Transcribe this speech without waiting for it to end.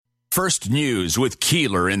First News with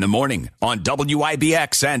Keeler in the morning on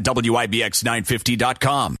WIBX and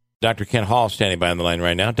WIBX950.com. Dr. Ken Hall standing by on the line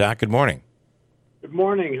right now. Doc, good morning. Good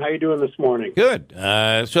morning. How are you doing this morning? Good.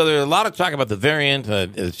 So there's a lot of talk about the variant,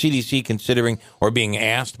 CDC considering or being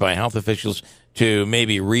asked by health officials to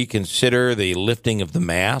maybe reconsider the lifting of the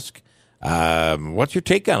mask. What's your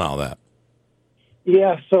take on all that?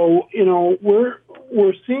 Yeah, so,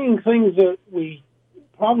 we're seeing things that we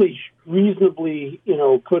probably reasonably,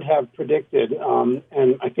 could have predicted, and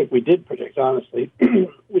I think we did predict, honestly,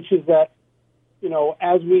 which is that,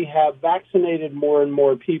 as we have vaccinated more and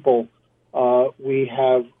more people, we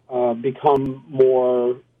have become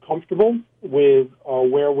more comfortable with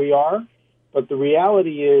where we are. But the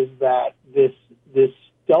reality is that this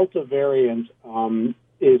Delta variant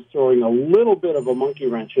is throwing a little bit of a monkey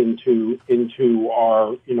wrench into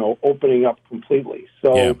our opening up completely.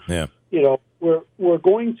 So we're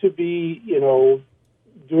going to be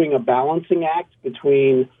doing a balancing act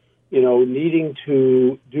between needing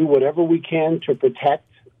to do whatever we can to protect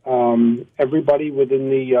everybody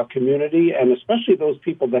within the community, and especially those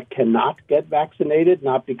people that cannot get vaccinated,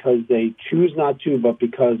 not because they choose not to, but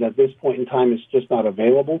because at this point in time it's just not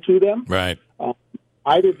available to them. Right.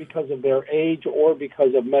 Either because of their age or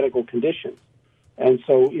because of medical conditions. And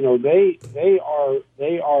so, they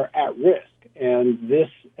are at risk, and this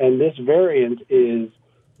variant is,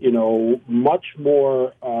 much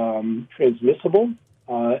more transmissible.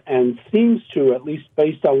 And seems to, at least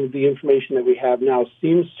based on the information that we have now,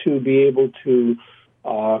 seems to be able to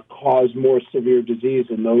cause more severe disease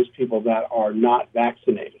in those people that are not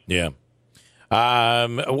vaccinated. Yeah.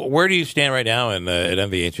 Where do you stand right now at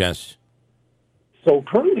MVHS? So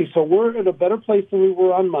currently, we're in a better place than we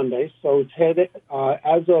were on Monday. So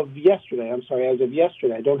as of yesterday, I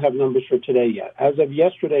don't have numbers for today yet. As of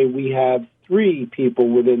yesterday, we have 3 people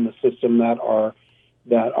within the system that are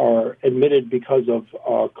admitted because of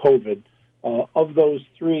COVID. Of those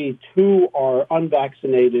 3, 2 are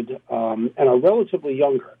unvaccinated and are relatively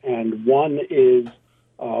younger, and one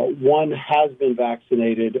has been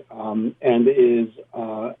vaccinated and is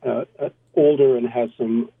older and has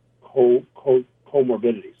some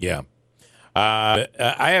comorbidities. Yeah. I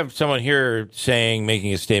have someone here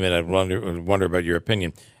making a statement. I wonder about your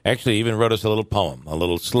opinion. Actually, even wrote us a little poem, a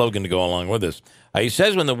little slogan to go along with this. He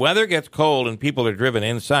says when the weather gets cold and people are driven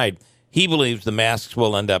inside, he believes the masks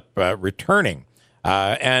will end up returning.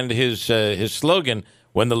 And his slogan,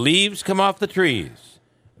 when the leaves come off the trees,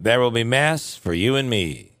 there will be masks for you and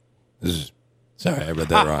me. Sorry, I read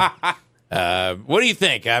that wrong. What do you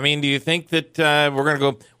think? I mean, do you think that we're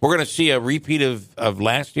going to see a repeat of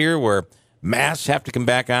last year where masks have to come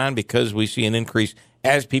back on because we see an increase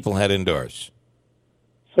as people head indoors?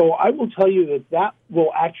 So I will tell you that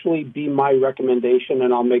will actually be my recommendation,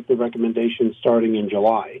 and I'll make the recommendation starting in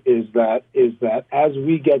July, is that as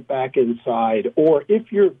we get back inside, or if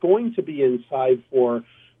you're going to be inside for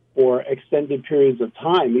extended periods of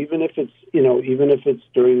time, even if it's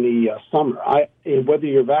during the summer, whether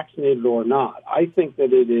you're vaccinated or not, I think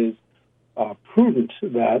that it is prudent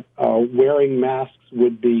that wearing masks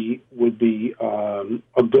would be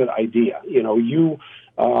a good idea.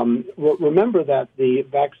 Remember that the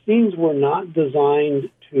vaccines were not designed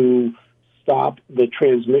to stop the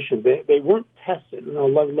transmission. They weren't tested. No,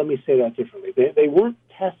 let me say that differently. They weren't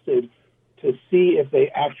tested to see if they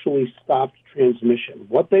actually stopped transmission.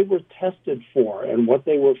 What they were tested for and what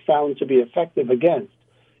they were found to be effective against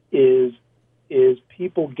is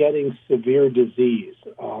people getting severe disease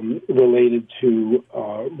related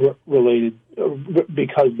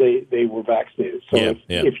because they were vaccinated. So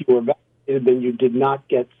if you were vaccinated, then you did not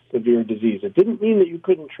get severe disease. It didn't mean that you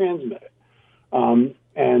couldn't transmit it.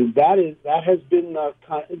 And that has been the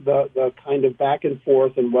kind of back and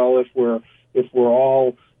forth. And if we're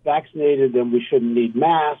all vaccinated, then we shouldn't need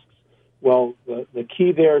masks. Well, the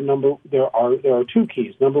key there are 2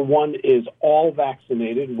 keys. Number one is all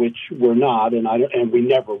vaccinated, which we're not, and we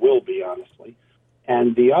never will be, honestly.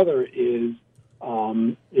 And the other is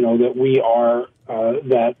that we are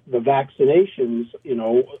that the vaccinations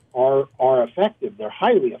are effective. They're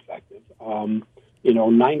highly effective.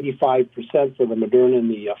 95% for the Moderna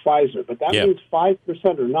and the Pfizer, but that means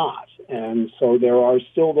 5% are not. And so there are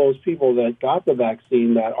still those people that got the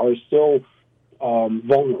vaccine that are still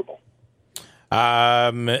vulnerable.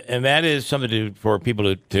 And that is something for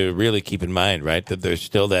people to really keep in mind, right? That there's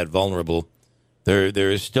still that vulnerable.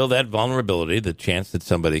 There is still that vulnerability, the chance that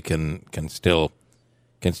somebody can still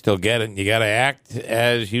get it. And you got to act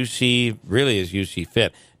as you see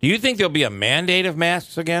fit. Do you think there'll be a mandate of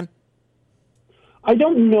masks again? I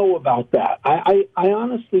don't know about that. I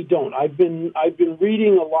honestly don't. I've been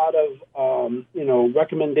reading a lot of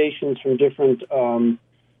recommendations from different or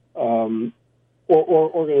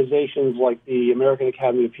organizations like the American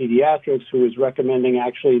Academy of Pediatrics, who is recommending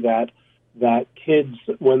actually that kids,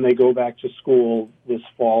 when they go back to school this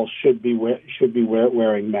fall, should be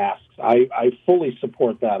wearing masks. I fully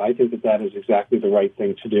support that. I think that is exactly the right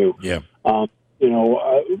thing to do. Yeah.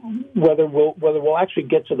 Whether we'll actually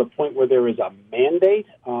get to the point where there is a mandate,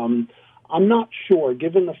 I'm not sure.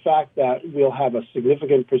 Given the fact that we'll have a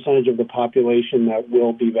significant percentage of the population that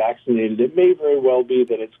will be vaccinated, it may very well be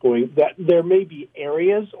that there may be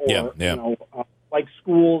areas like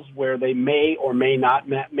schools where they may or may not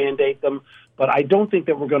mandate them. But I don't think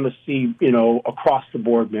that we're going to see across the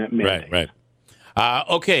board mandates. Right.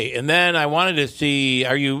 Okay, and then I wanted to see: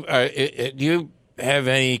 do you have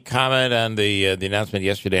any comment on the announcement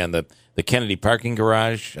yesterday on the Kennedy parking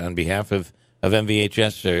garage on behalf of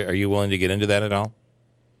MVHS? Are you willing to get into that at all?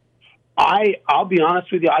 I'll be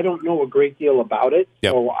honest with you. I don't know a great deal about it,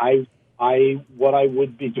 yep. So what I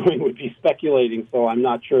would be doing would be speculating. So I'm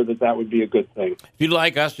not sure that would be a good thing. If you'd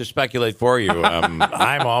like us to speculate for you,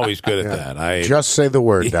 I'm always good at that. Just say the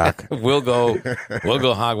word, Doc. We'll go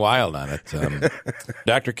hog wild on it.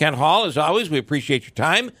 Dr. Kent Hall, as always, we appreciate your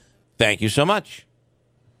time. Thank you so much.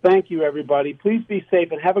 Thank you, everybody. Please be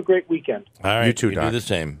safe and have a great weekend. All right. You too, Doc. Do the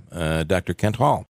same. Dr. Kent Hall.